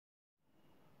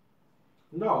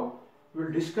Now we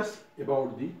will discuss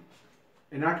about the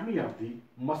anatomy of the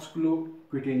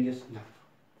musculocutaneous nerve.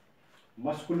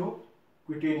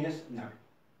 Musculocutaneous nerve.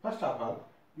 First of all,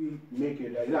 we make a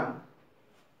diagram.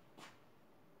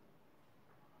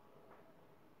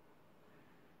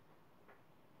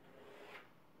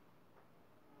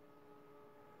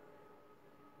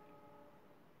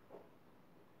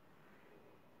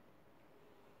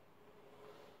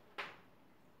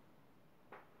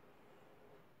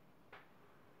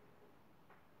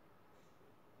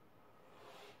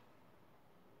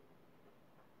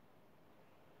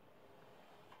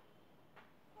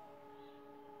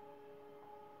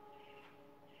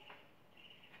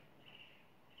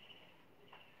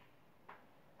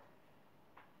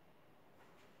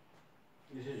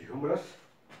 This is humerus.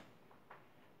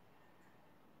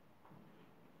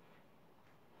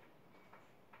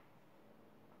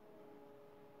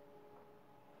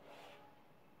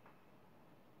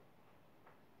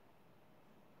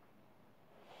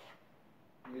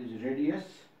 This is radius.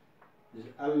 This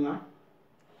is ulna.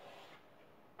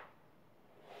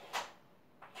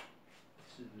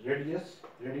 This is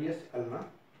radius ulna.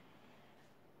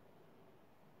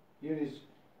 Here is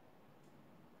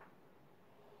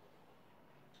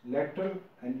lateral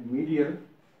and medial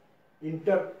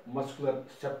intermuscular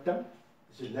septum.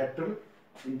 This is lateral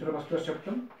intermuscular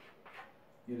septum.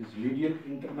 Here is medial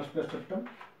intermuscular septum.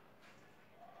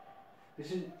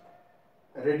 This is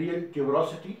radial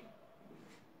tuberosity.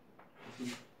 This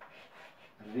is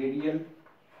radial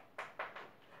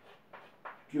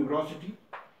tuberosity.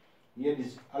 Here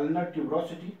is ulnar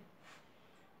tuberosity.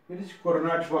 Here is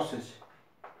coronary process.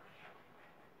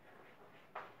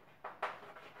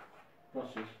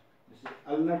 This is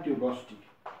ulnar tuberosity.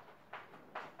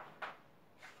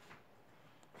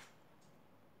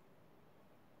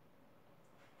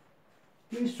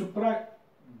 Here is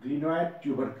supraglenoid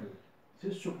tubercle.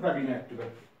 This is supraglenoid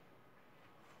tubercle.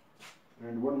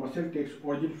 And one muscle takes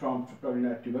origin from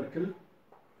supraglenoid tubercle.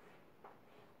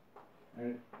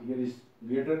 And here is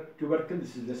greater tubercle.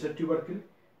 This is lesser tubercle.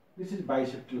 This is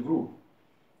biseptal groove.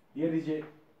 Here is a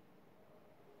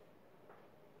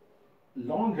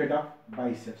long head of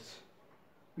biceps,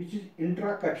 which is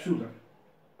intracapsular.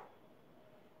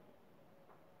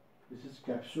 This is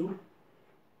capsule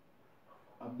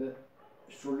of the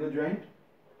shoulder joint.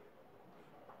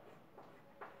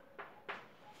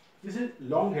 This is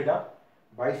long head of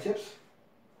biceps.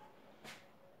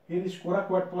 Here is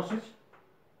coracoid process.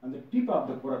 On the tip of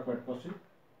the coracoid process,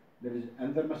 there is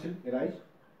another muscle arise.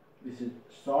 This is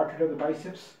short head of the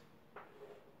biceps.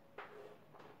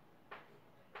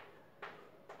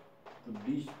 So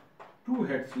these two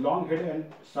heads, long head and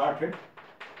short head,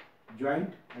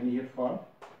 joint and here form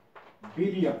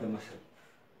belly of the muscle.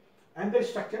 And the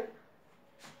structure,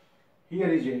 here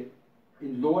is a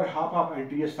in lower half of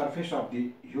anterior surface of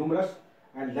the humerus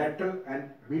and lateral and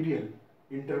medial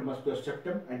intermuscular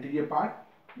septum, anterior part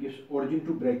gives origin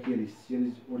to brachialis. Here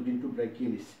is origin to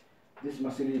brachialis. This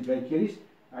muscle is brachialis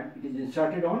and it is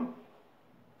inserted on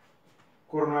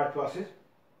coronoid process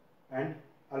and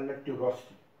ulnar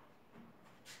tuberosity.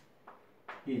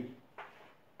 Here.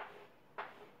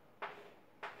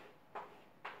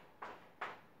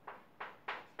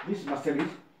 This muscle is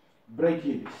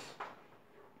brachialis.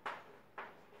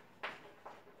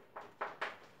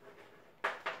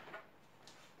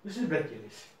 This is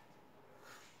brachialis.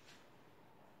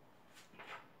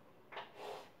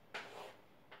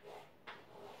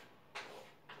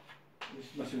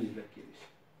 This muscle is brachialis.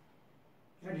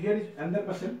 And here is another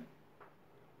muscle.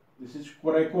 This is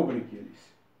coracobrachialis.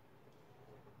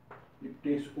 It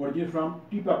takes origin from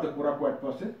tip of the coracoid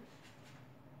process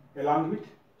along with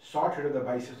short head of the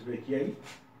biceps brachii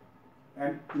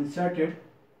and inserted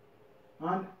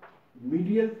on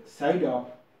medial side of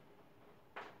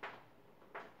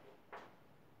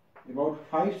about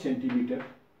 5 centimeter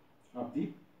of the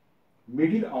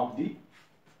middle of the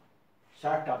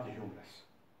shaft of the humerus.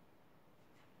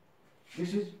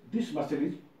 This muscle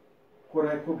is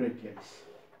coracobrachialis.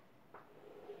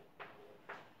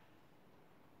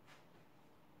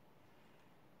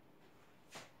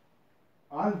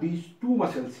 All these two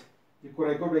muscles, the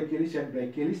coracobrachialis and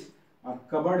brachialis, are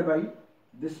covered by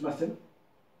this muscle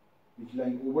which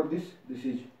lying over this. This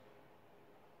is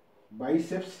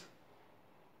biceps.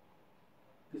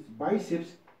 This biceps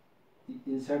is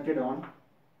inserted on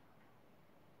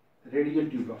radial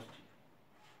tuberosity.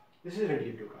 This is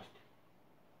radial tuberosity.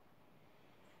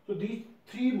 So these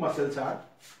three muscles are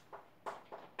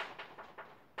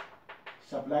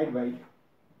supplied by,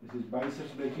 this is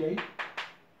biceps brachii,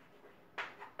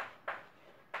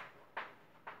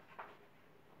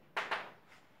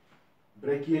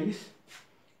 brachialis,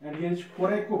 and here is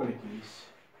coracobrachialis.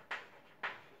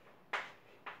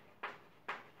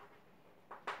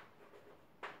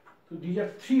 So these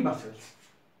are three muscles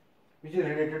which is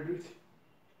related with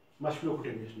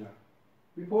musculocutaneous nerve.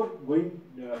 Before going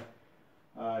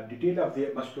detail of the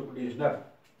musculocutaneous nerve,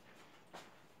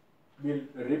 we'll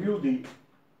review the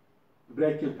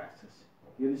brachial plexus.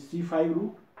 Here is C5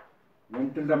 root,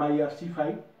 ventral rami are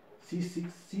C5,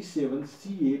 C6, C7,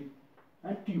 C8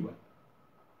 and T1.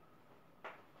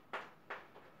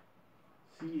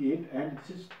 C8 and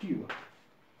this is T1.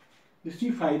 The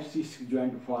C5, C6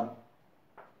 joint form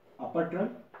upper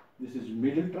trunk, this is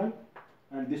middle trunk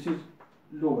and this is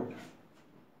lower trunk.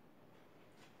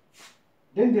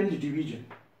 Then there is division.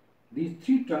 These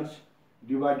three trunks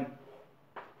divided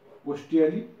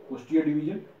posteriorly, posterior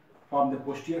division form the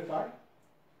posterior card,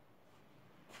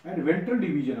 and ventral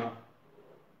division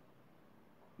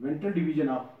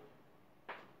of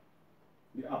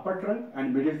the upper trunk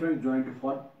and middle trunk joined to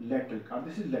form lateral card.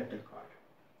 This is lateral card,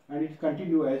 and it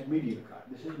continues as medial card.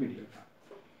 This is medial card.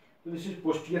 So this is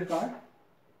posterior card,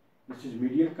 this is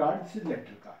medial card, this is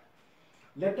lateral card.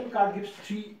 Lateral card gives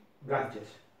three branches.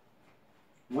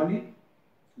 One is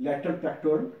lateral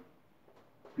pectoral,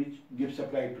 which gives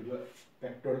supply to the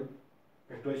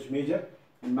pectoralis major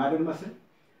and minor muscle,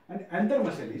 and another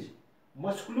muscle is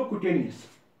musculocutaneous.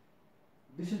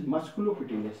 This is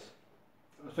musculocutaneous.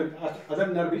 Sorry, other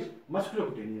nerve is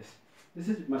musculocutaneous. This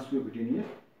is musculocutaneous,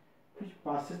 which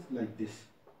passes like this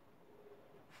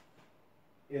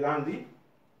along the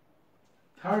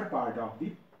third part of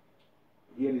the,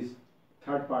 here is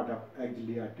third part of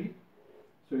axillary artery.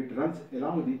 So it runs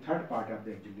along the third part of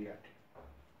the axillary artery.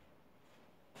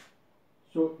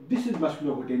 So this is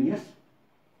musculocutaneous,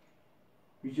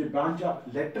 which is a branch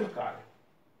of lateral card.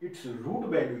 Its root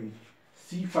value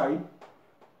is C5,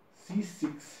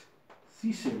 C6,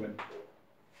 C7.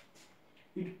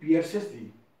 It pierces the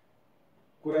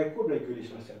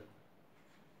coracobrachialis muscle.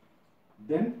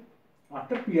 Then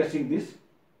after piercing this,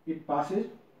 it passes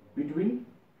between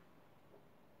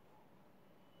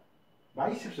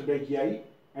biceps brachii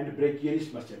and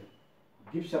brachialis muscle,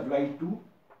 gives supply to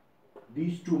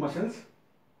these two muscles,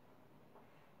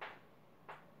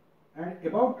 and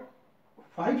about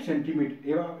 5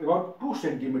 centimeter, about 2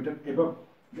 centimeter above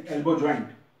the elbow joint,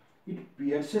 it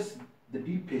pierces the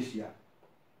deep fascia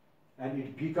and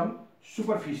it becomes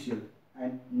superficial,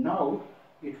 and now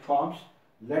it forms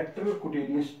lateral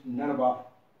cutaneous nerve of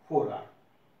forearm.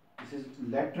 This is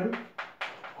lateral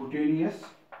cutaneous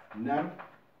nerve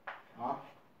of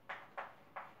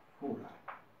forearm.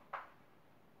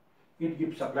 It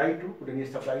gives supply to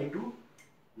cutaneous supply to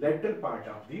lateral part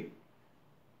of the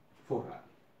forearm.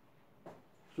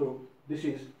 So this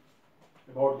is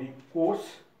about the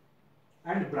course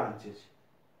and branches.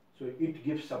 So it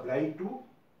gives supply to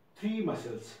three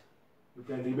muscles. You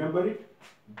can remember it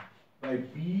by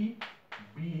B,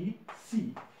 B,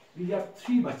 C. These are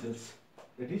three muscles,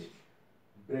 that is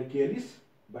brachialis,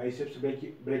 biceps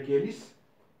brachialis,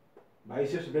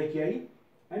 biceps brachii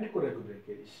and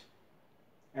coracobrachialis.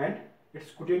 And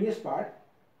its cutaneous part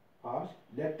forms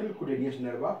lateral cutaneous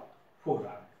nerve of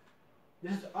forearm.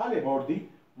 This is all about the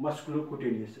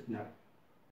musculocutaneous nerve.